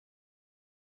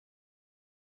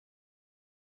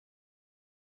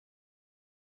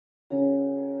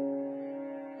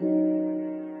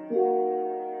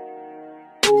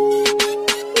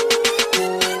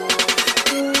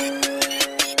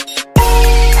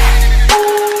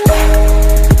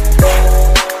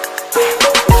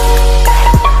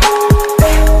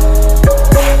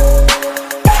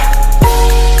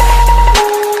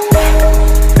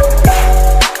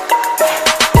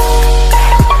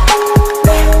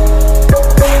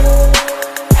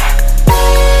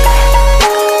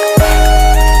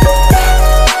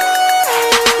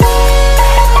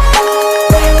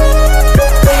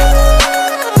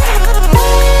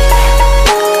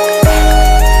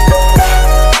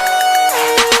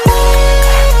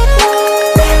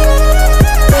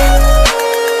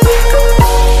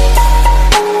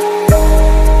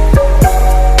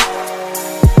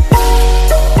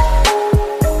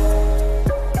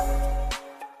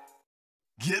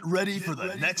Get ready for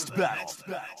the next battle.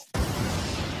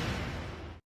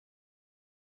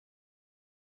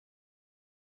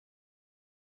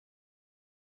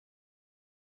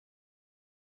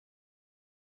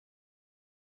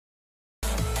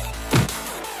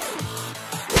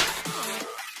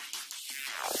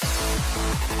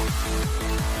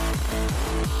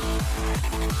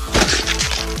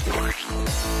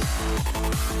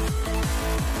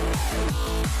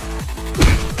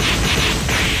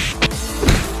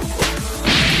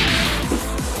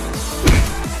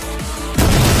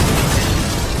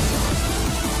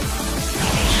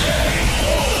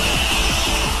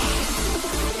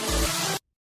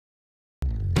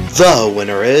 The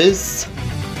winner is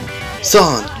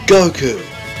Son Goku.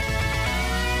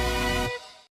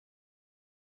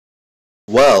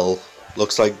 Well,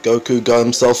 looks like Goku got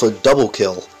himself a double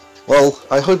kill. Well,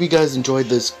 I hope you guys enjoyed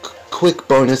this quick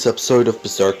bonus episode of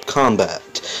Berserk Combat.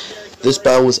 This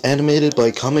battle was animated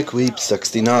by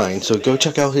ComicWeeb69, so go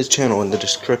check out his channel in the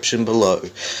description below.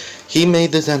 He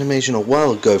made this animation a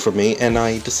while ago for me, and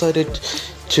I decided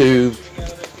to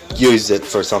use it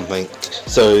for something.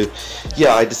 So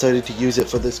yeah, I decided to use it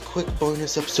for this quick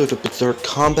bonus episode of Berserk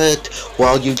Combat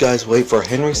while you guys wait for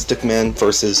Henry Stickman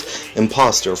versus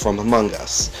Imposter from Among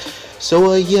Us.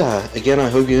 So yeah, again, I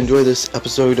hope you enjoy this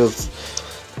episode of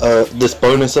this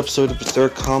bonus episode of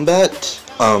Berserk Combat.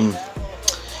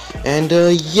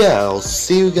 Yeah, I'll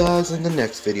see you guys in the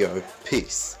next video.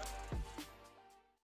 Peace.